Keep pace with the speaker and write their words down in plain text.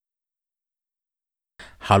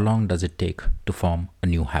how long does it take to form a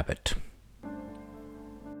new habit?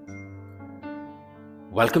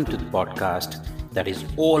 Welcome to the podcast that is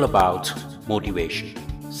all about motivation,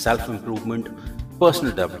 self improvement,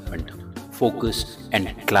 personal development, focus,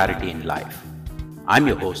 and clarity in life. I'm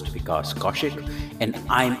your host Vikas Kaushik, and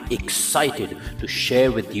I'm excited to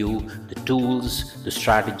share with you the tools, the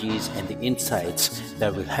strategies, and the insights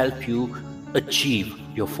that will help you achieve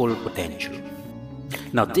your full potential.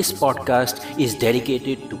 Now, this podcast is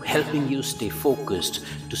dedicated to helping you stay focused,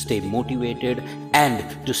 to stay motivated,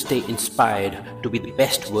 and to stay inspired to be the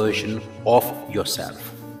best version of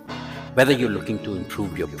yourself. Whether you're looking to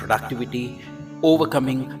improve your productivity,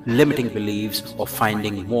 overcoming limiting beliefs, or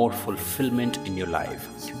finding more fulfillment in your life,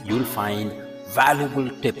 you'll find valuable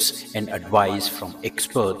tips and advice from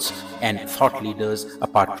experts and thought leaders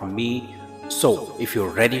apart from me. So, if you're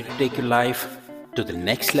ready to take your life to the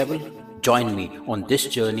next level, join me on this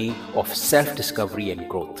journey of self-discovery and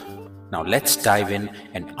growth. Now let's dive in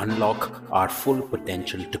and unlock our full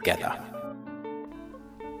potential together.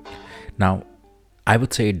 Now, I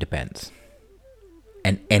would say it depends.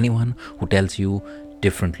 And anyone who tells you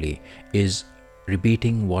differently is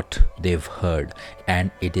repeating what they've heard,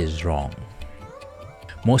 and it is wrong.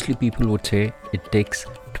 Mostly people would say it takes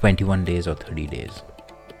 21 days or 30 days,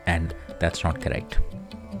 and that's not correct.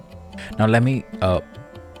 Now let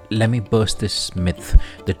me burst this myth.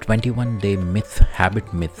 The 21-day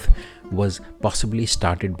habit myth was possibly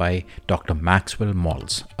started by Dr. Maxwell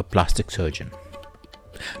Maltz, a plastic surgeon.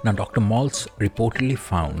 Now, Dr. Maltz reportedly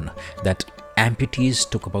found that amputees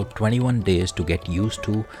took about 21 days to get used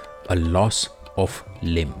to a loss of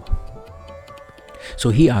limb. So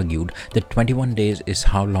he argued that 21 days is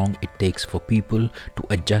how long it takes for people to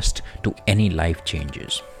adjust to any life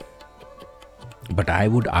changes. But I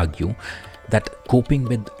would argue that coping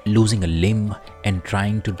with losing a limb and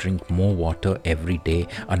trying to drink more water every day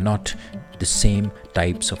are not the same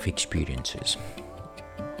types of experiences.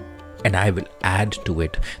 And I will add to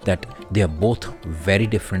it that they are both very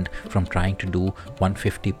different from trying to do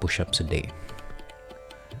 150 push-ups a day.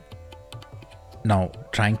 Now,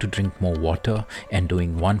 trying to drink more water and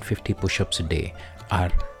doing 150 push-ups a day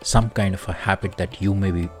are some kind of a habit that you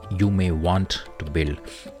may want to build,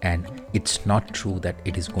 and it's not true that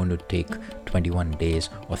it is going to take 21 days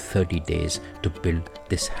or 30 days to build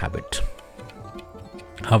this habit.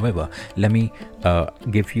 However, let me talk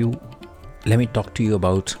to you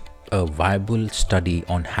about a viable study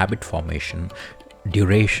on habit formation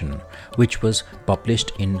duration, which was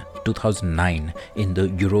published in 2009 in the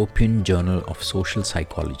European Journal of Social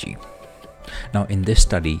Psychology. Now, in this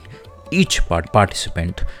study, each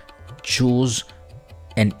participant chose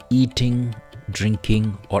an eating,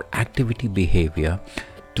 drinking, or activity behavior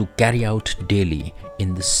to carry out daily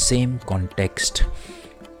in the same context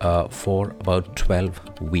for about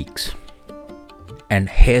 12 weeks. And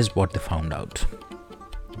here's what they found out.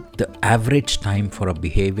 The average time for a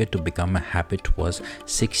behavior to become a habit was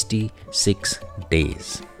 66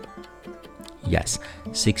 days. Yes,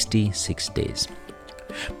 66 days.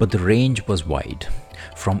 But the range was wide,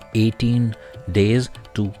 from 18 days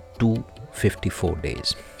to 254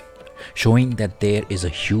 days, showing that there is a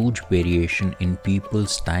huge variation in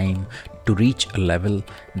people's time to reach a level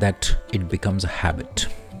that it becomes a habit,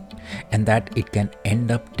 and that it can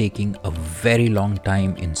end up taking a very long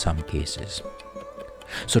time in some cases.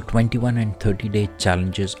 So 21 and 30-day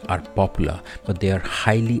challenges are popular, but they are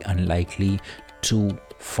highly unlikely to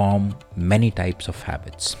form many types of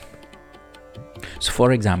habits. So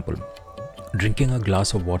for example, drinking a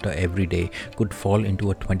glass of water every day could fall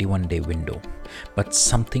into a 21-day window, but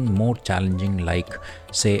something more challenging like,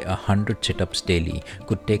 say, 100 sit-ups daily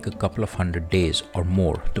could take a couple of 100 days or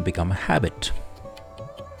more to become a habit.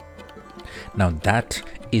 Now that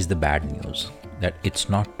is the bad news, that it's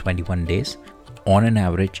not 21 days. On an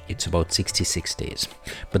average, it's about 66 days.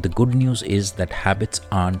 But the good news is that habits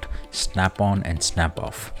aren't snap on and snap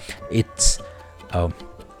off.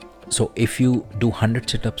 So if you do 100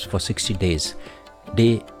 sit-ups for 60 days,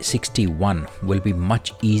 day 61 will be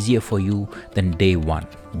much easier for you than day 1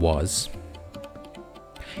 was,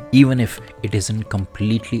 even if it isn't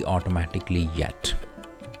completely automatically yet.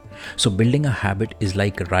 So building a habit is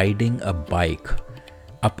like riding a bike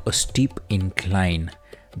up a steep incline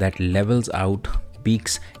that levels out,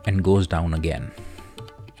 peaks, and goes down again.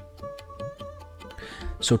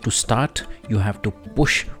 So to start, you have to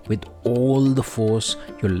push with all the force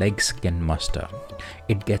your legs can muster.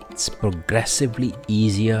 It gets progressively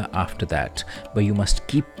easier after that, but you must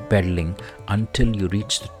keep pedaling until you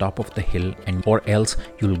reach the top of the hill, or else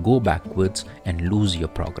you'll go backwards and lose your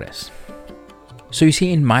progress. So you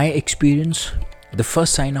see, in my experience, The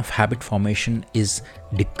first sign of habit formation is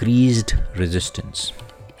decreased resistance,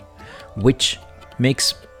 which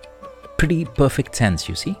makes pretty perfect sense,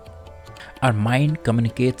 you see. Our mind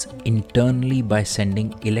communicates internally by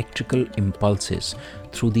sending electrical impulses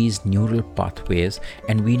through these neural pathways,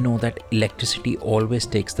 and we know that electricity always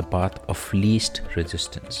takes the path of least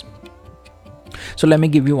resistance. So let me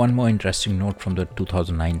give you one more interesting note from the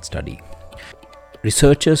 2009 study.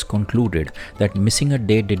 Researchers concluded that missing a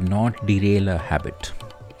day did not derail a habit.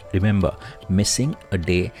 Remember, missing a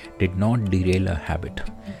day did not derail a habit.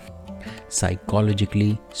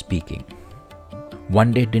 Psychologically speaking,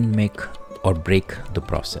 one day didn't make or break the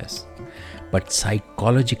process. But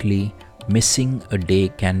psychologically, missing a day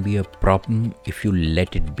can be a problem if you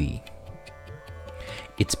let it be.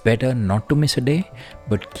 It's better not to miss a day,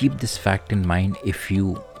 but keep this fact in mind. If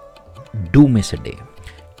you do miss a day,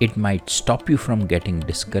 it might stop you from getting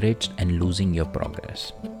discouraged and losing your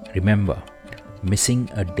progress. Remember, missing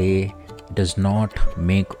a day does not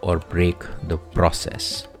make or break the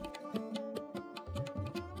process.